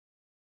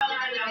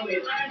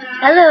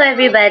Hello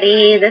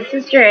everybody, this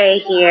is Dre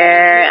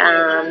here.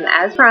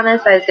 As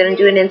promised, I was going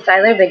to do an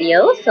Instyler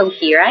video, so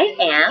here I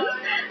am.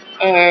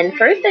 And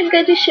first I'm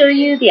going to show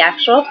you the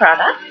actual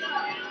product.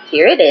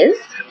 Here it is.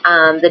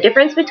 The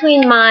difference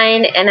between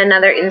mine and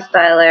another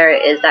Instyler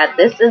is that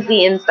this is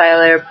the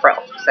Instyler Pro.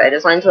 So I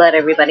just wanted to let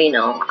everybody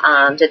know.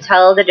 To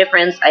tell the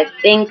difference, I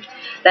think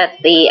that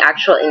the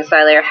actual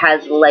Instyler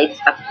has lights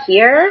up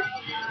here.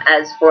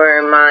 As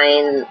for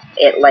mine,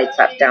 it lights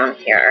up down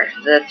here.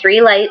 The 3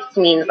 lights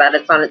means that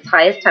it's on its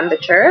highest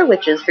temperature,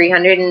 which is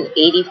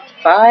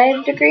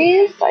 385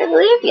 degrees, I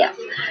believe. Yes,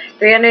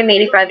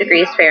 385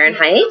 degrees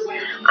Fahrenheit.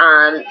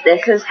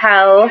 This is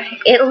how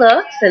it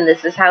looks, and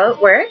this is how it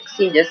works.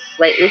 You just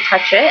slightly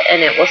touch it,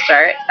 and it will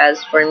start.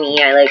 As for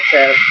me, I like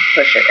to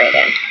push it right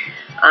in.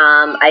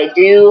 I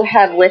do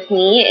have with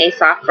me a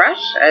soft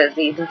brush. As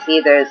you can see,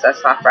 there's a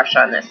soft brush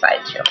on this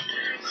side too.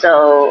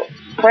 So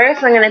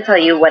first, I'm going to tell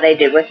you what I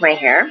did with my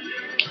hair.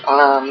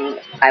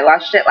 I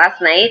washed it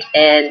last night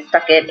and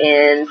stuck it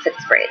in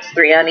 6 braids,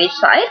 3 on each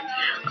side.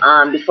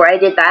 Before I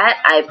did that,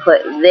 I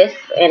put this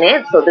in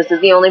it. So this is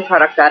the only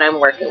product that I'm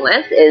working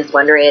with, is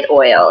Wonder Aid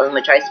oil, in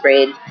which I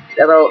sprayed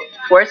about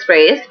 4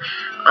 sprays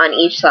on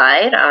each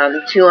side,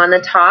 2 on the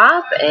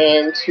top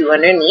and 2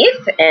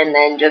 underneath, and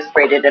then just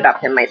braided it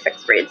up in my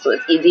 6 braids, so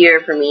it's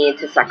easier for me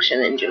to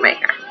section and do my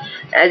hair.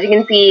 As you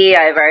can see,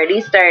 I've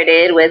already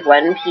started with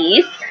 1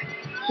 piece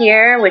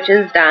here, which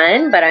is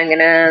done, but I'm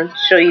gonna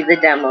show you the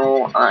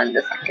demo on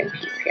the second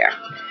piece here.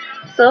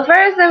 So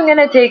first I'm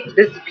gonna take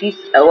this piece,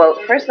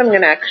 first I'm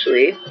gonna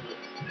actually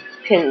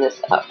pin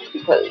this up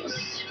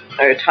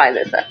or tie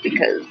this up,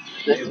 because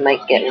this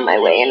might get in my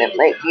way and it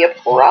might be a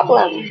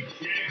problem.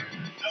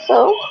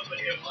 So,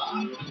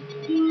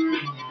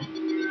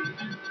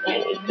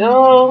 there we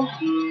go.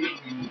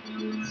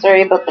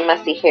 Sorry about the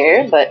messy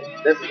hair, but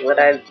this is what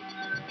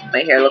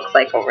my hair looks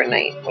like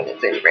overnight when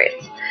it's in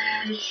braids.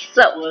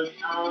 So,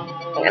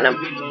 I'm gonna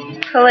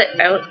pull it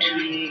out of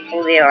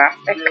the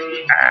elastic.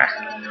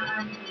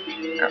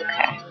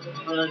 Okay.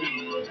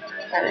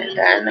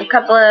 And a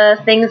couple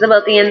of things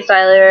about the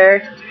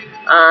Instyler.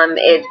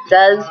 It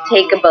does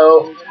take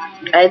about,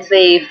 I'd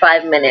say,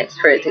 5 minutes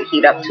for it to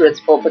heat up to its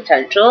full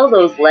potential.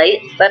 Those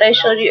lights that I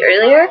showed you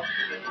earlier,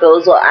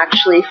 those will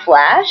actually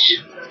flash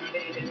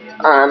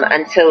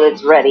until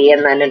it's ready,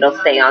 and then it'll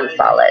stay on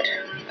solid.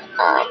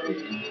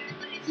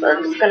 So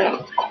I'm just going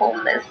to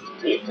comb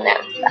these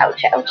nets.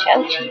 Ouch, ouch,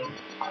 ouch.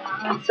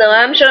 So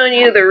I'm showing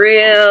you the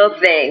real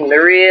thing, the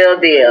real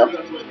deal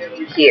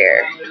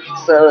here,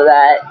 so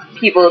that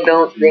people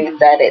don't think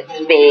that it's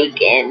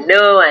fake. And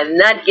no, I'm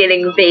not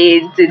getting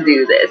paid to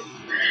do this.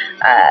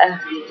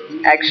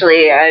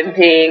 Actually, I'm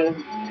paying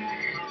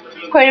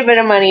quite a bit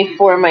of money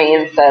for my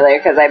Instyler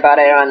because I bought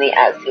it on the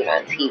As Seen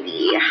on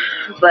TV.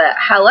 But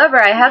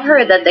however, I have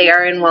heard that they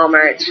are in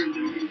Walmart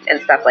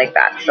and stuff like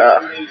that. So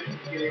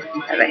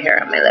I have a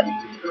hair on my lip.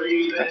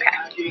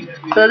 Okay.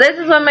 So this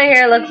is what my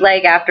hair looks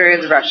like after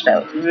it's brushed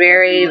out.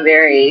 Very,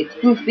 very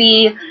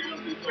poofy,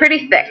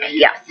 pretty thick,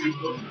 yes.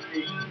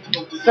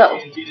 So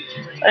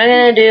what I'm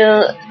going to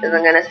do is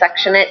I'm going to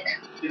section it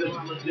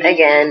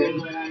again,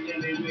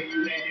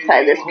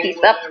 tie this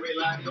piece up,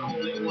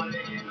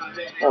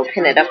 we'll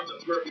pin it up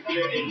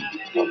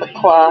with a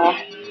claw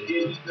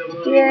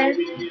here.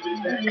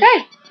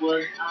 Okay,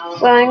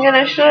 so I'm going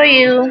to show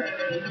you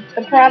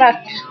the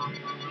product.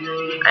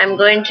 I'm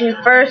going to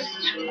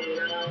first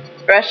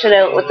brush it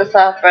out with the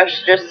soft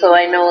brush, just so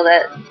I know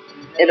that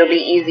it'll be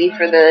easy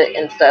for the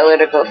Instyler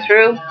to go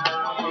through.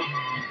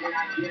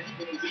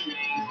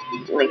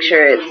 Make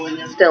sure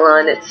it's still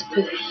on its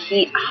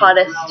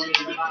hottest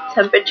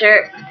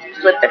temperature.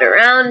 Flip it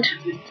around,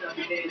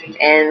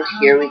 and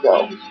here we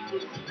go.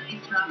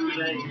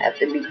 Have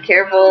to be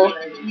careful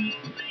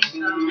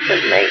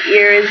because my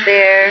ear is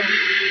there.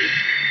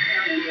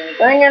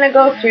 So I'm going to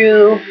go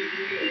through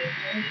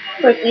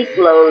pretty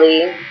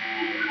slowly.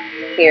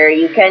 Here,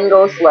 you can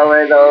go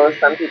slower though.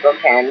 Some people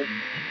can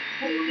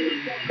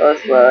go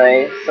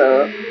slower.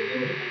 So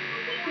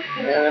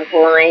I'm going to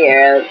pull my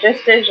hair out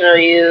just to show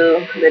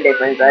you the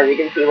difference. As you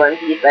can see, 1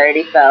 piece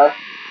already fell,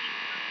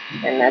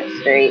 and that's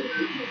straight.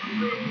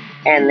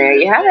 And there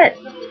you have it.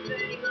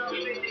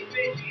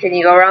 Can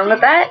you go wrong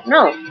with that?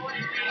 No.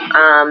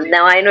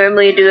 Now I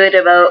normally do it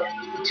about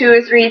 2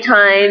 or 3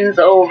 times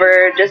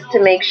over just to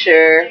make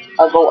sure.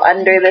 I'll go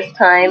under this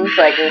time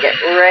so I can get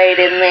right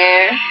in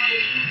there.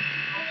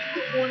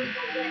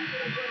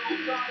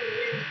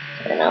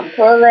 And I'll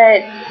pull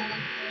it.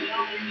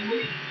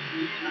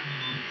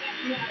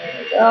 There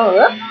we go.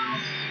 Oops.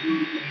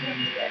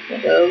 Let me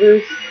go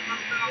loose.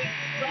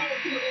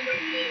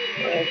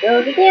 There it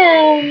goes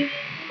again.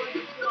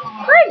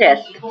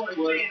 Gorgeous.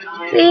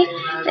 See?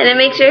 And it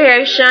makes your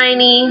hair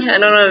shiny. I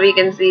don't know if you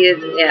can see it.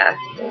 Yeah,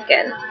 you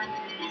can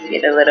see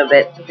it a little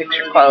bit,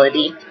 picture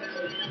quality.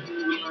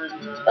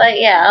 But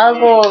yeah, I'll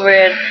go over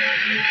it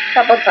a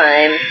couple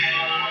times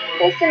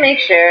just to make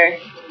sure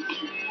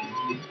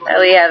that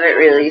we have it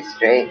really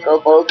straight. Go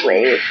both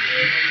ways.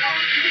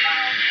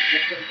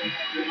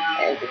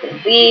 As you can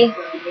see,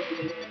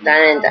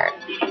 done and done.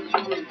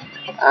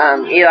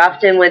 You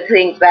often would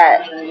think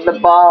that the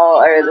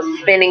ball or the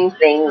spinning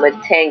thing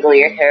would tangle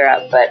your hair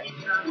up, but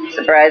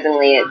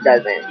surprisingly it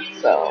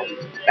doesn't, so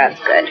that's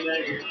good.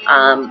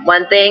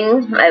 One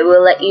thing I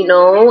will let you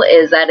know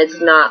is that it's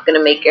not going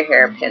to make your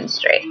hair pin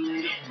straight.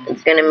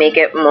 It's going to make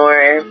it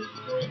more,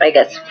 I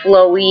guess,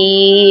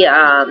 flowy.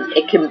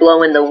 It can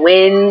blow in the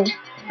wind,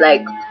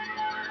 like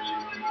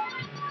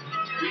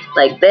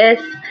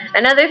this.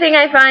 Another thing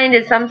I find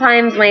is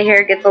sometimes my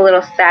hair gets a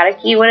little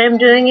staticky when I'm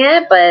doing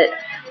it, but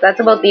that's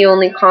about the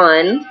only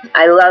con.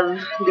 I love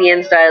the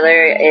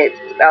Instyler. It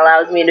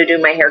allows me to do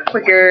my hair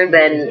quicker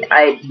than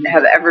I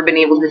have ever been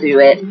able to do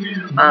it.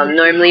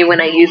 Normally when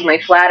I use my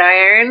flat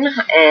iron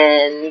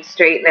and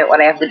straighten it, what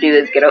I have to do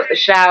is get out the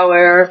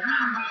shower,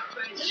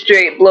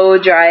 straight blow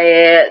dry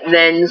it,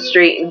 then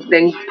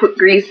put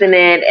grease in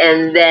it,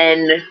 and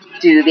then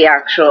do the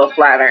actual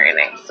flat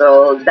ironing.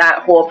 So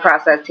that whole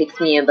process takes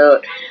me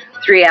about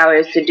 3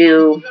 hours to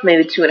do,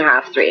 maybe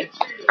 2.5, 3.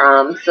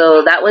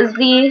 So that was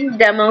the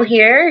demo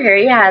here. Here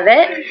you have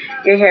it.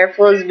 Your hair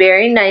flows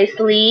very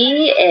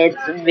nicely.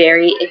 It's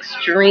very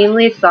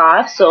extremely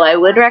soft, so I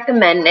would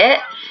recommend it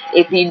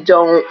if you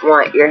don't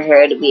want your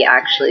hair to be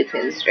actually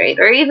pin straight,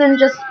 or even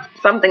just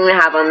something to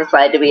have on the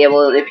side to be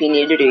able, if you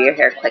need to do your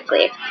hair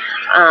quickly.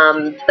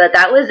 But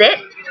that was it.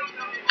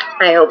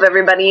 I hope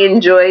everybody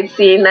enjoyed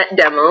seeing that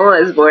demo,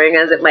 as boring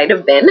as it might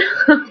have been.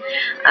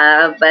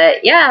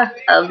 But yeah,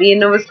 I'll be in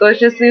Nova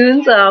Scotia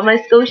soon, so all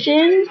my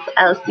Scotians,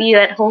 I'll see you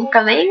at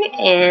homecoming,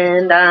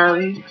 and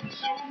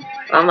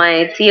all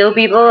my TO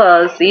people,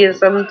 I'll see you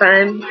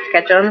sometime.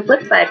 Catch you on the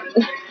flip side.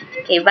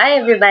 Okay, bye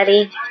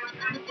everybody.